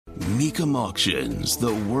Mecum Auctions,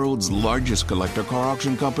 the world's largest collector car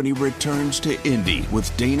auction company, returns to Indy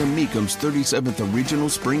with Dana Mecum's 37th Original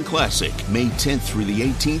Spring Classic, May 10th through the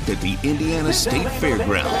 18th at the Indiana State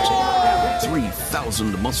Fairgrounds.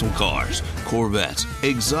 3,000 muscle cars, Corvettes,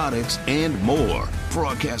 exotics, and more.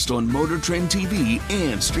 Broadcast on Motor Trend TV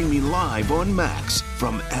and streaming live on Max.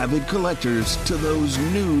 From avid collectors to those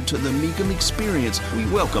new to the Mecum experience, we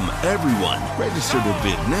welcome everyone. Register to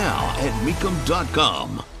bid now at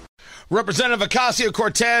Mecum.com. Representative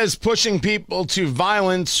Ocasio-Cortez pushing people to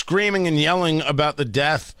violence, screaming and yelling about the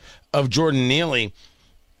death of Jordan Neely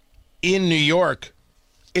in New York.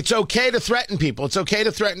 It's okay to threaten people. It's okay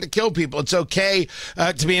to threaten to kill people. It's okay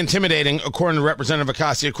to be intimidating, according to Representative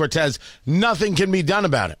Ocasio-Cortez. Nothing can be done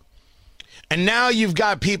about it. And now you've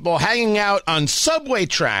got people hanging out on subway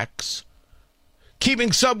tracks,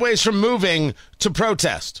 keeping subways from moving to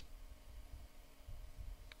protest.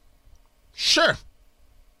 Sure.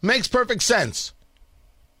 Makes perfect sense.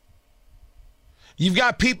 You've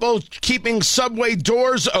got people keeping subway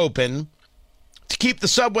doors open to keep the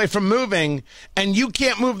subway from moving, and you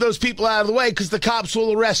can't move those people out of the way because the cops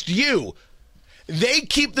will arrest you. They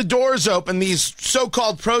keep the doors open, these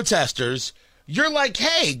so-called protesters. You're like,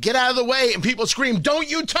 hey, get out of the way, and people scream, don't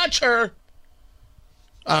you touch her.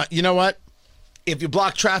 You know what? If you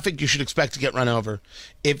block traffic, you should expect to get run over.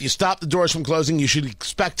 If you stop the doors from closing, you should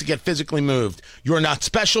expect to get physically moved. You're not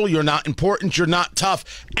special, you're not important, you're not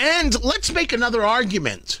tough. And let's make another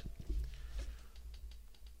argument.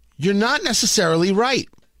 You're not necessarily right.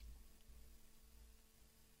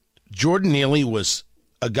 Jordan Neely was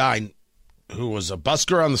a guy who was a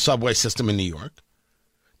busker on the subway system in New York,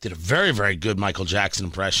 did a very, very good Michael Jackson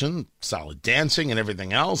impression, solid dancing and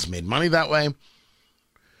everything else, made money that way,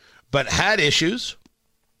 but had issues,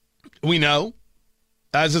 we know,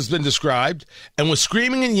 as has been described, and was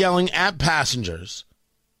screaming and yelling at passengers,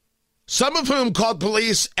 some of whom called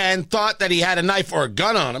police and thought that he had a knife or a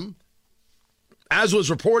gun on him, as was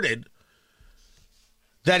reported,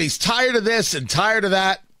 that he's tired of this and tired of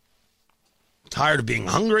that, tired of being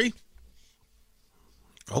hungry.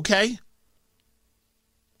 Okay.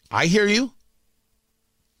 I hear you.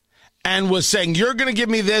 And was saying, you're going to give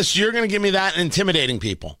me this, you're going to give me that, and intimidating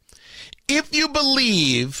people. If you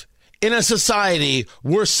believe in a society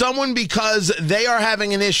where someone, because they are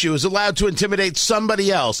having an issue, is allowed to intimidate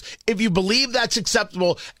somebody else, if you believe that's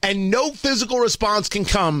acceptable and no physical response can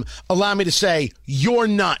come, allow me to say, you're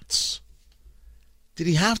nuts. Did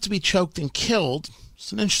he have to be choked and killed?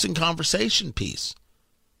 It's an interesting conversation piece.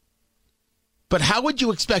 But how would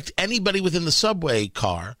you expect anybody within the subway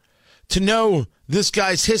car to know this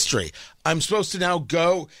guy's history? I'm supposed to now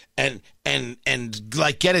go and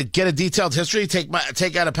like get a detailed history, take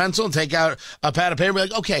out a pencil and take out a pad of paper,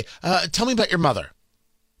 like, okay, tell me about your mother.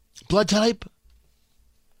 Blood type?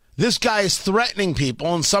 This guy is threatening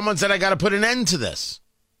people, and someone said, I got to put an end to this.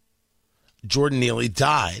 Jordan Neely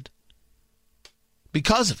died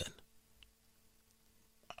because of it.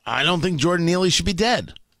 I don't think Jordan Neely should be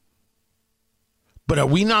dead. But are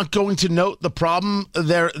we not going to note the problem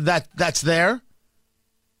there that's there?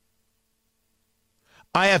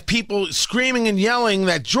 I have people screaming and yelling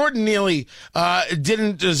that Jordan Neely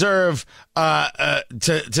didn't deserve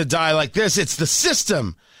to die like this. It's the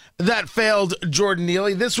system that failed Jordan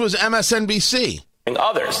Neely. This was MSNBC.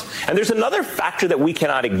 Others. And there's another factor that we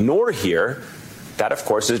cannot ignore here. That, of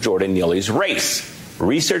course, is Jordan Neely's race.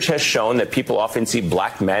 Research has shown that people often see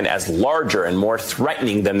black men as larger and more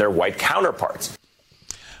threatening than their white counterparts.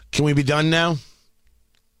 Can we be done now?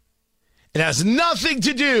 It has nothing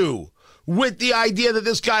to do with the idea that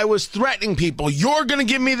this guy was threatening people. You're going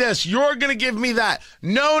to give me this. You're going to give me that.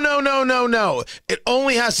 No. It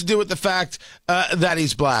only has to do with the fact that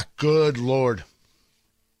he's black. Good Lord.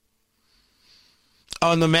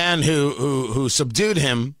 Oh, and the man who subdued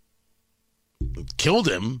him, killed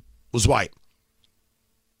him, was white.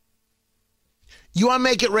 You want to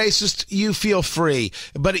make it racist, you feel free.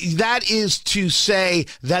 But that is to say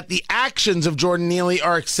that the actions of Jordan Neely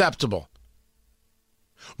are acceptable.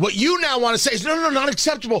 What you now want to say is, no, not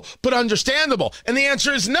acceptable, but understandable. And the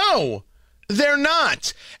answer is no, they're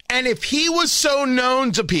not. And if he was so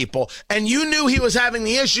known to people and you knew he was having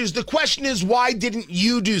the issues, the question is, why didn't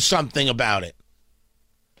you do something about it?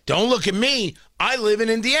 Don't look at me. I live in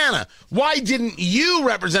Indiana. Why didn't you,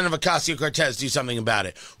 Representative Ocasio-Cortez, do something about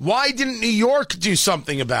it? Why didn't New York do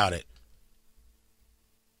something about it?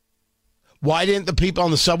 Why didn't the people on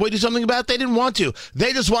the subway do something about it? They didn't want to.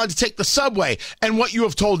 They just wanted to take the subway. And what you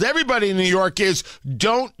have told everybody in New York is,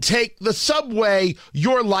 don't take the subway.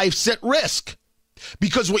 Your life's at risk.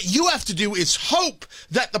 Because what you have to do is hope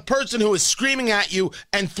that the person who is screaming at you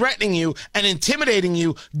and threatening you and intimidating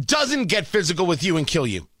you doesn't get physical with you and kill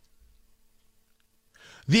you.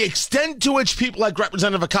 The extent to which people like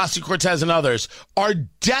Representative Ocasio-Cortez and others are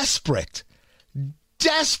desperate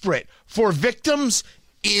for victims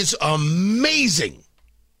is amazing.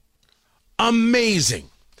 Amazing.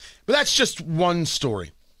 But that's just one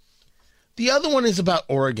story. The other one is about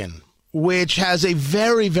Oregon, which has a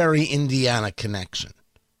very, very Indiana connection.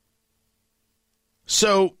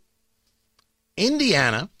 So,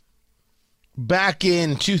 Indiana, back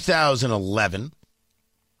in 2011,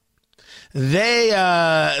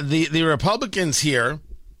 the Republicans here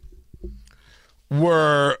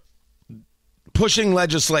were pushing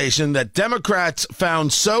legislation that Democrats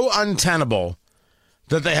found so untenable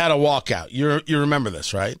that they had a walkout. You remember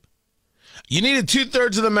this, right? You needed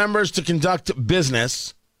 2/3 of the members to conduct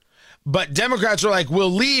business, but Democrats were like,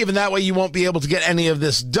 we'll leave, and that way you won't be able to get any of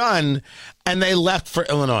this done, and they left for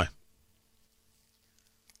Illinois.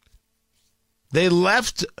 They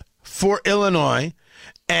left for Illinois,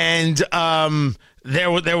 and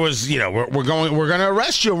there was, we're going to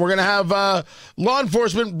arrest you, and we're going to have law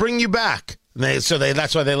enforcement bring you back. That's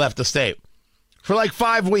why they left the state for like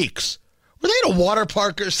 5 weeks. Were they at a water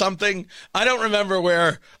park or something? I don't remember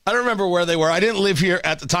where they were. I didn't live here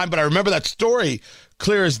at the time, but I remember that story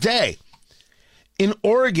clear as day. In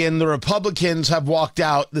Oregon, the Republicans have walked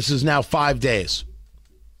out. This is now 5 days.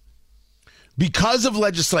 Because of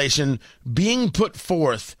legislation being put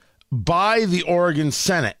forth by the Oregon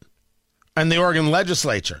Senate and the Oregon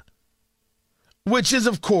legislature, which is,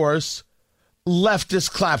 of course, leftist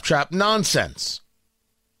claptrap nonsense.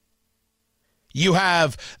 You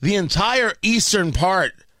have the entire eastern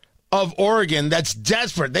part of Oregon that's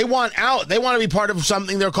desperate. They want out. They want to be part of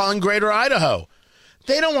something they're calling Greater Idaho.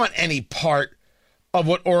 They don't want any part of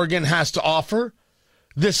what Oregon has to offer.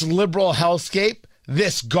 This liberal hellscape,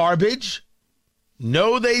 this garbage.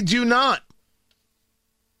 No, they do not.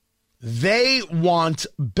 They want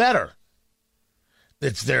better.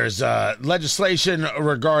 There's legislation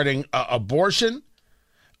regarding abortion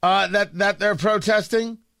that they're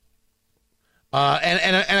protesting.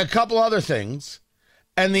 And a couple other things.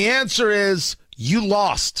 And the answer is, you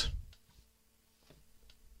lost.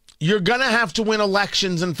 You're going to have to win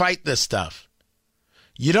elections and fight this stuff.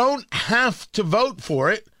 You don't have to vote for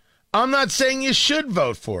it. I'm not saying you should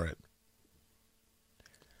vote for it.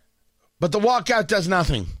 But the walkout does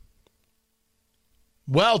nothing.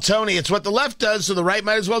 Well, Tony, it's what the left does, so the right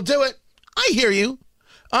might as well do it. I hear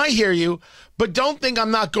you. But don't think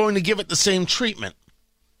I'm not going to give it the same treatment.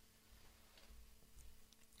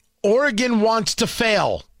 Oregon wants to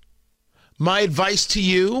fail. My advice to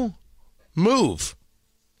you, move.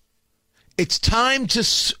 It's time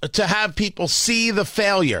to have people see the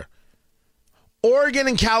failure. Oregon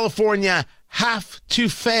and California have to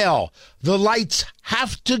fail. The lights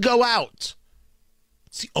have to go out.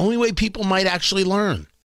 It's the only way people might actually learn.